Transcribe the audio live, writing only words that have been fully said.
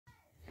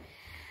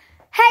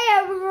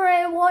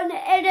everyone,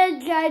 it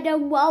is Jade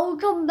and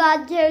welcome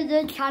back to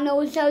the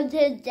channel. So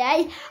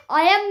today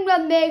I am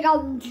going to be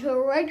going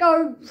trick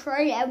or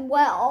treating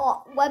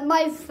with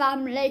my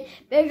family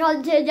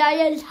because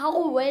today is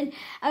Halloween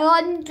and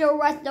I'm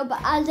dressed up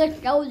as a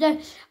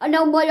skeleton. I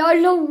know my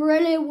eyes look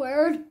really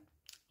weird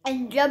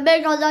and just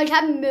because I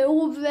can't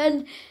move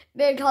it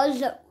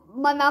because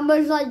my mom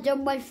was like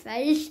in my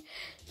face.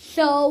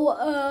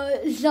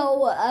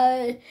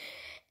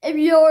 If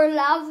you're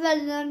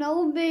laughing, then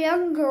I'll be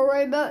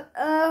angry, but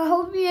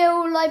hope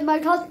you like my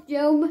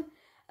costume.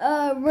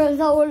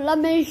 So let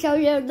me show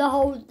you the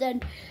whole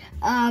thing.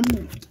 Oh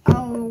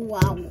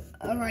wow,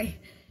 alright.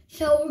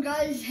 So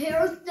guys,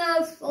 here's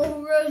the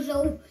full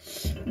result,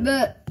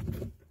 but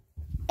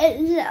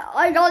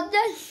I got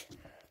this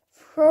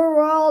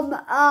from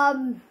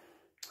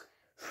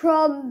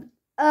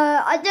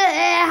I did,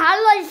 it had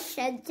like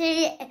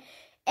Scentsy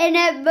in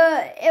it,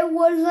 but it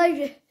was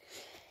like,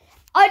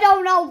 I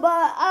don't know,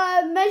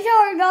 but make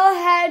sure to go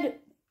ahead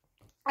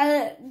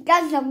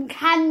get some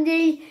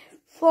candy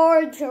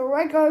for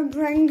trick or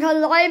treat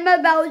because I'm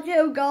about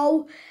to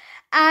go.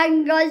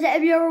 And guys,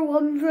 if you're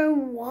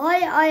wondering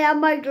why I have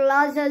my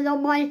glasses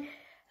on my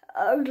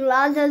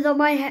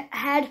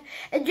head,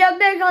 it's just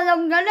because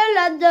I'm gonna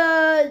let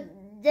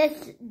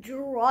this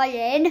dry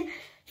in.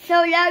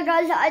 So yeah,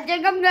 guys, I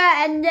think I'm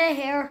gonna end it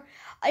here.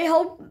 I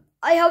hope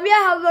you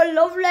have a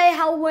lovely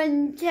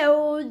Halloween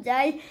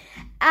today.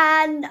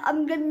 And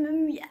I'm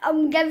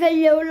giving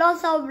you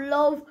lots of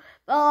love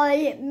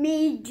by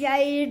me,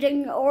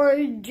 Jaden, or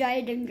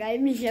Jaden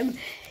Games.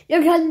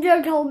 You can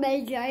just call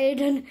me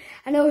Jaden,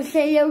 and I'll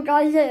see you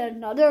guys in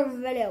another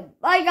video.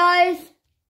 Bye, guys.